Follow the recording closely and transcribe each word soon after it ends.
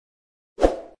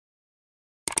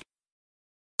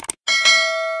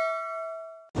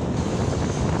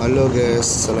Halo guys,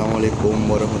 assalamualaikum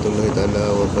warahmatullahi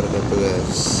taala wabarakatuh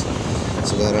guys.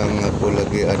 Sekarang aku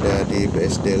lagi ada di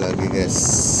BSD lagi guys,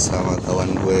 sama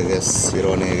kawan gue guys,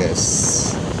 Sirone guys.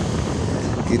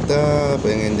 Kita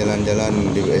pengen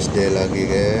jalan-jalan di BSD lagi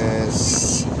guys.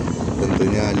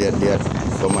 Tentunya lihat-lihat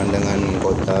pemandangan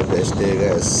kota BSD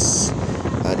guys.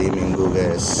 Hari Minggu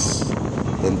guys.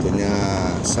 Tentunya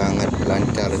sangat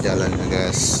lancar jalan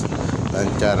guys,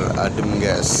 lancar adem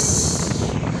guys.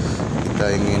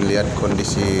 Kita ingin lihat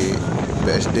kondisi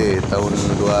BSD tahun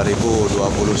 2021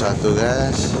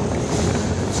 guys.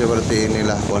 Seperti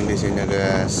inilah kondisinya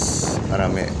guys,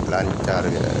 rame lancar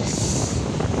guys.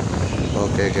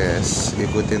 Oke guys,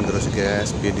 ikutin terus guys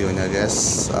videonya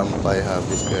guys sampai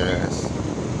habis guys.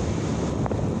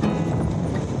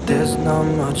 There's not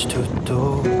much to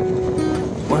do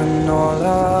when all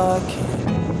I can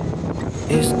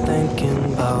is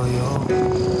thinking about you.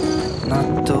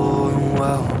 Not doing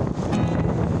well,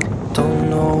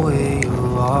 don't know where you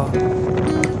are,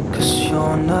 'cause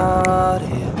you're not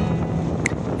here.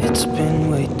 It's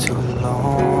been way too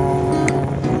long.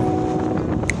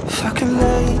 If I could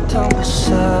lay down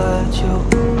beside you,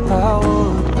 I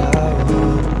would.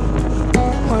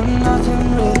 When nothing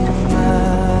really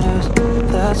matters,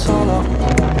 that's all I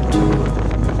wanna do.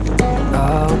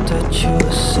 I hope that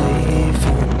you're safe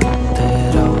and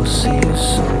that I will see you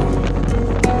soon.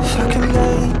 If I could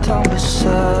lay down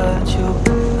beside you,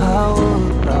 I would.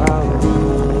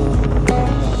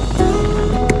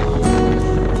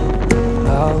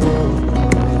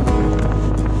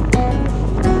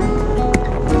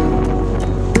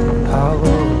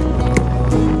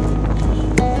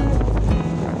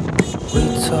 We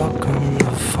talk on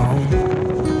the phone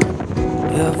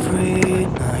every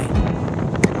night.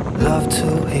 Love to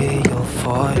hear your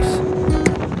voice.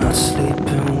 Not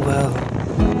sleeping well,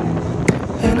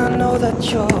 and I know that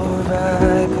you're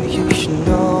right, but you should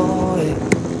know it.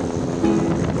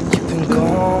 You've been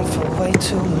gone for way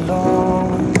too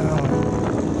long now.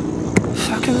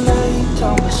 If I could lay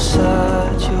down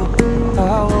beside you,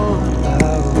 I would.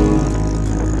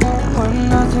 When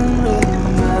nothing really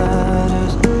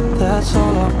matters, that's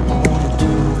all I wanna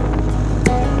do.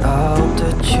 I hope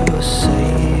that you're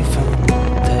safe and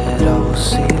that I will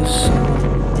see you soon.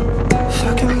 If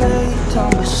I could lay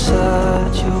down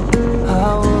beside you,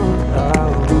 I would.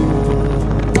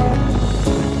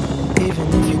 Even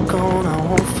if you're gone, I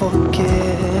won't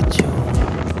forget you.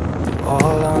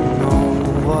 All I know,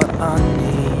 what I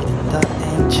need, and that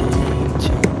ain't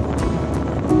changing.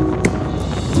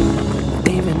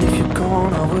 Even if you're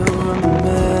gone, I will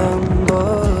remember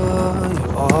you.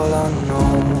 All I know,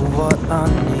 what I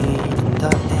need, and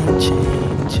that ain't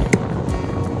changing.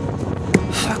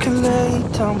 If I could lay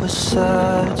down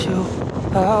beside you,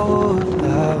 I would.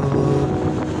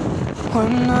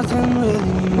 When nothing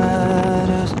really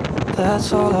matters,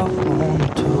 that's all I wanna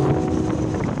do.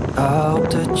 I hope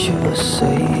that you're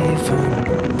safe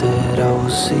and that I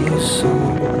will see you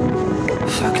soon.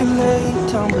 If I could lay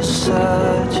down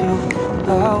beside you,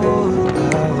 I would.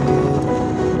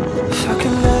 If I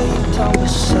could lay down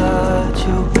beside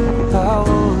you, I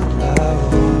would.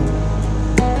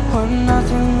 When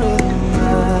nothing really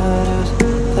matters,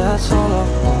 that's all I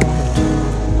wanna do.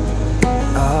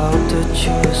 I hope that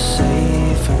you're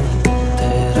safe and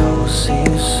that I will see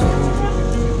you soon.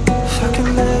 If I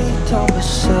could lay down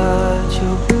beside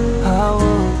you, I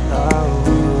would.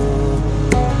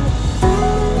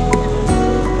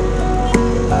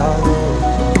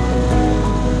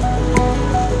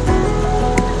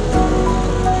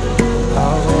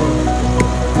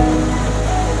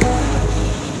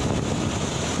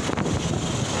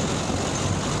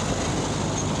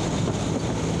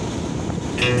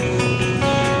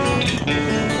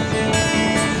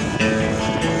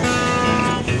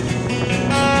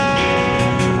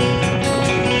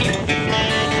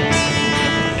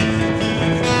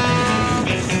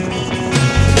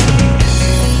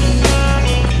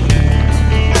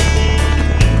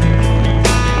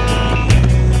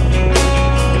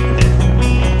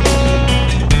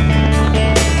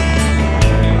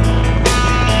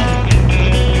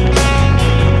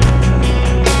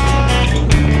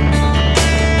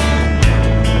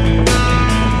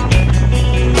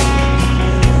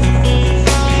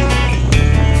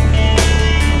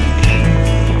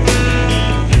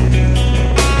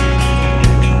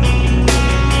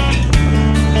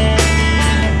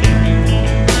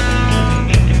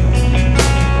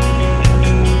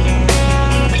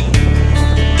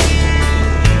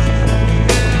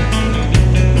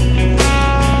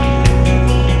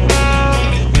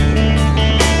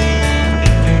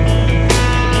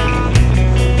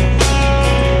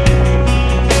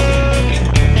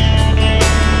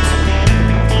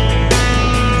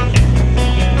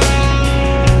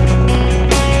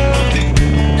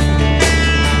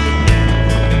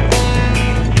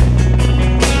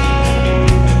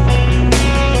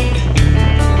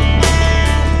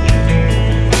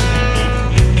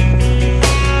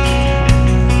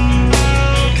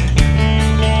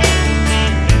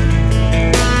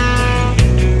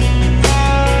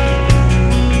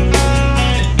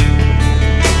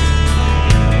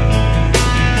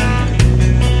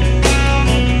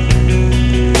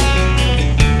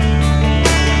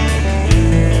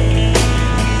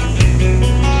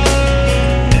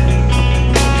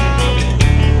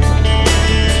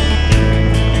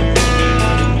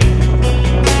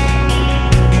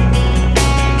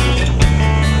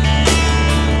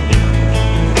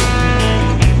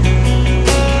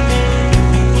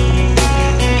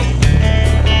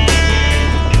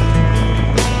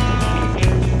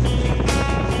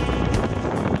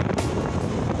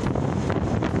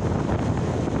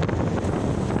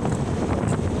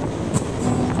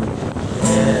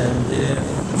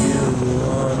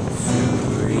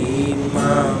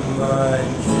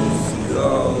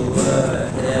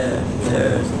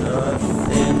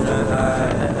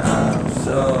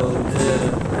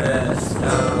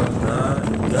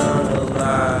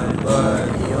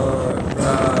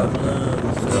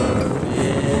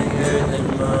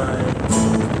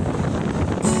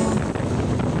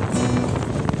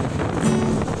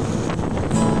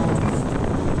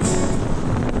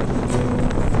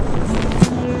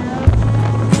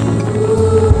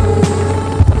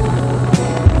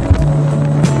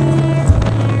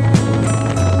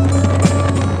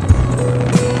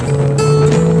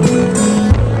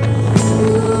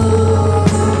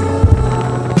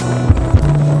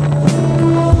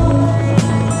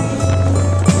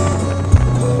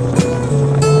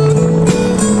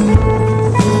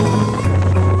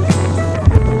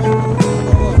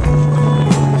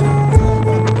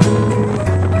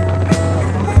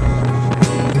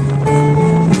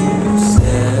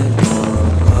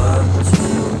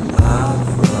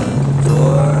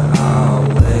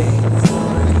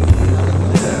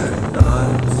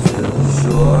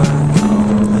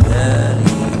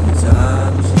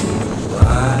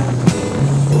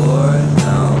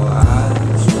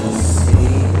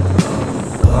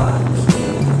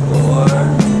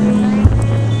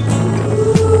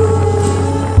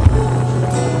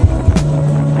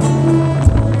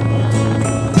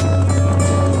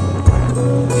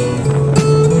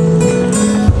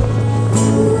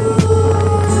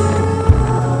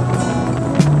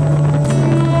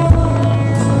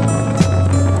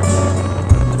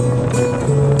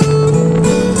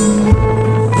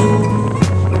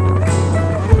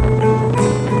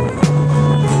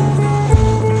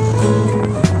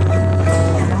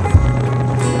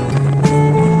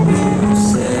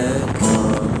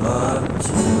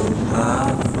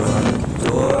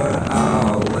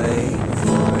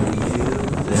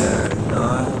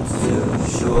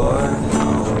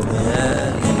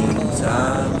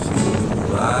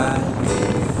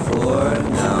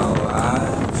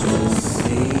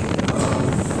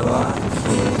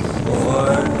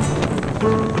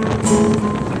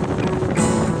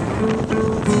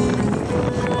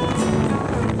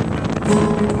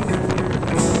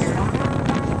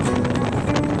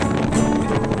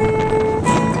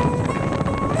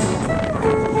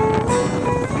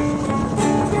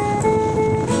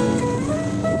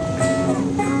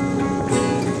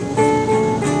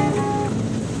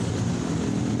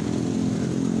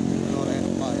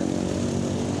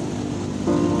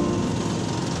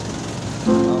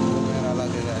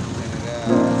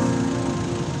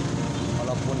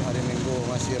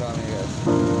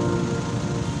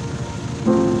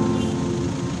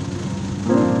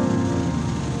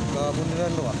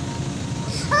 luar. Luar.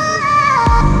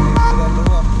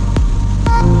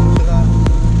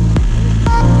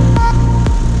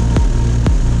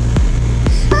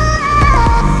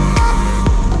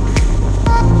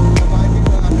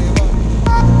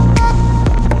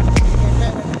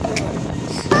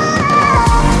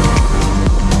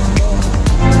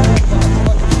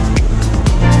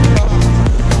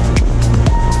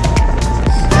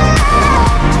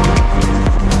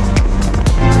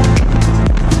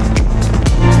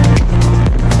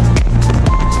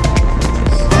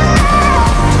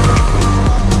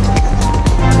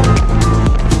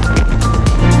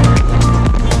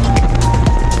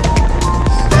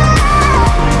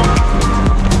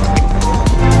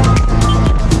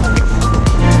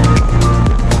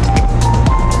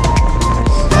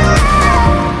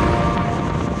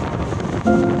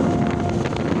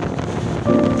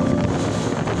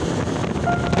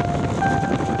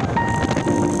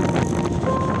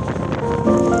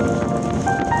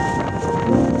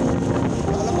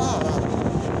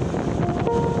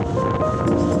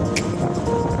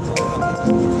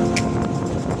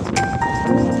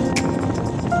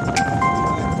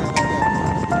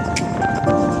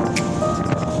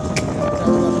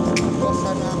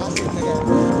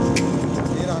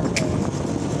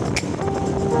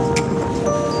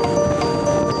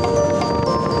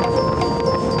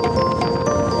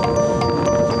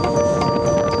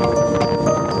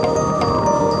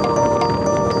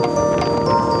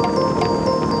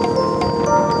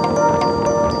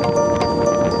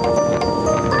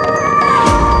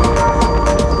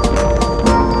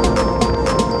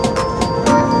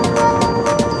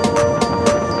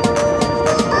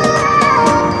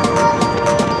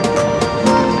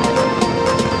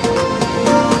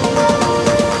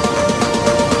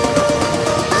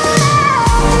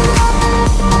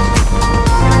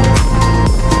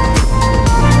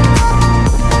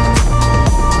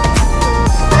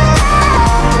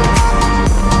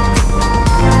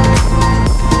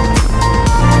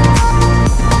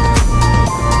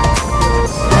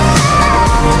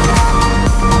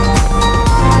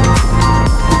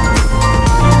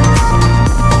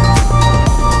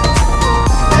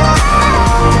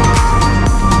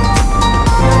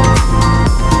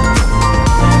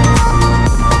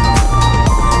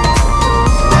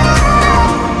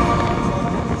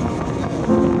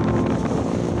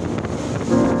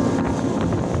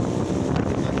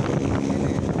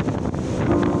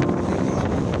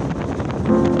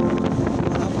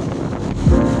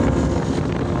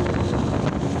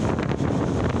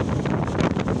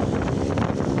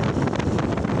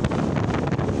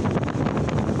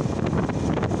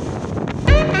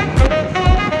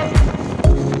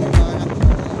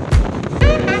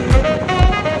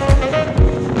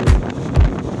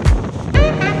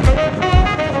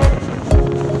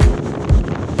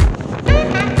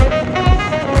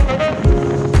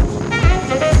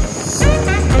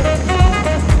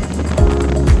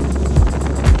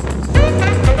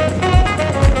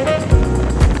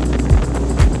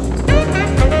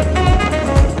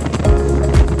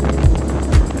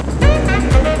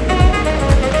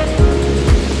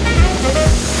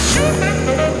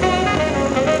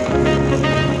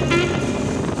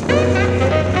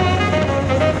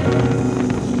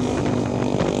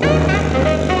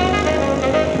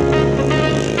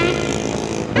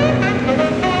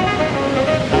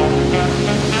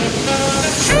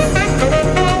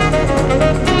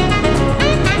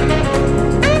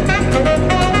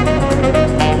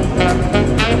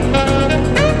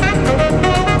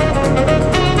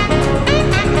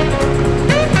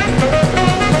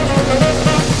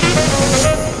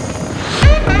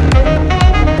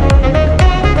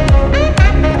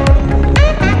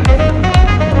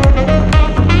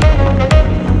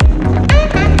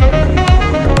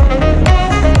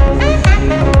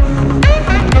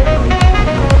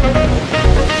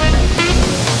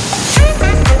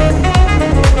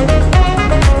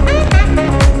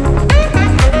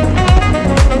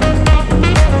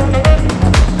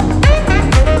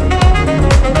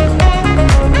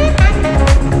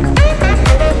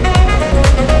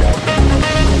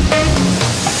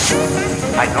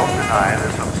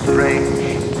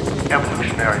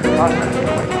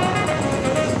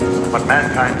 But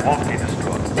mankind won't be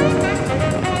destroyed.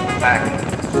 The fact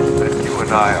that you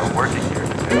and I are working here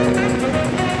today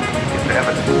is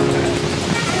evidence of that.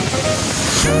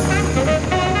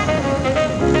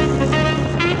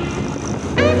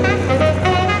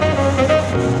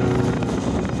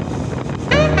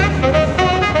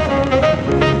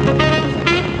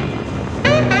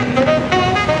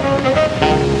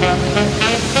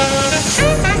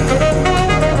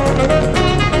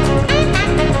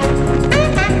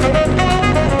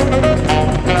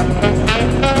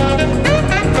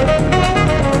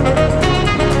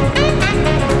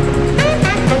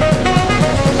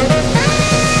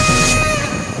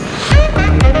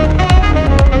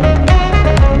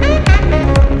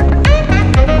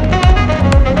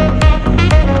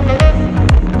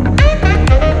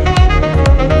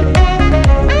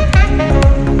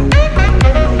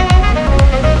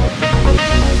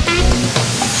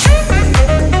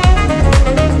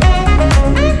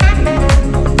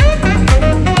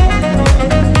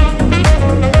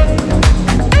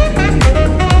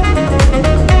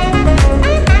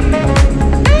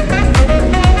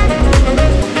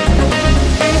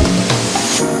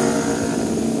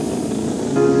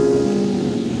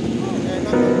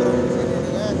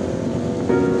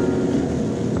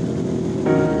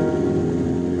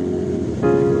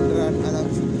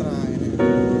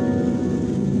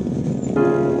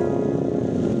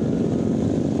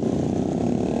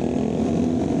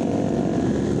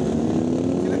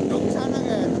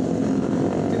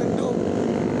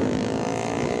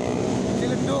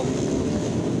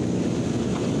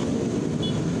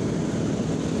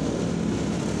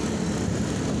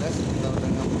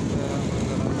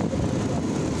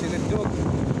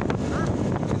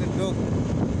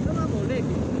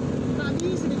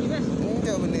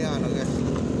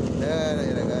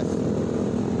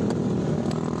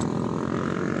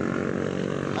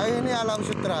 alam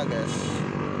sutra guys.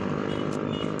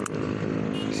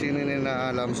 Sini nih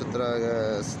nah alam sutra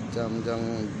guys. Jang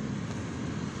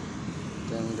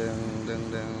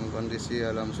kondisi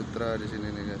alam sutra di sini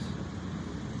nih guys.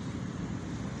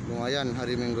 Lumayan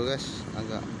hari Minggu guys,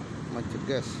 agak macet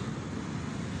guys.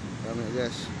 Rame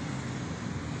guys.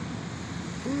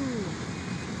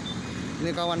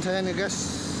 Ini kawan saya nih guys,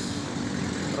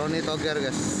 Roni Toger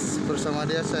guys. Bersama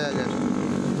dia saya guys.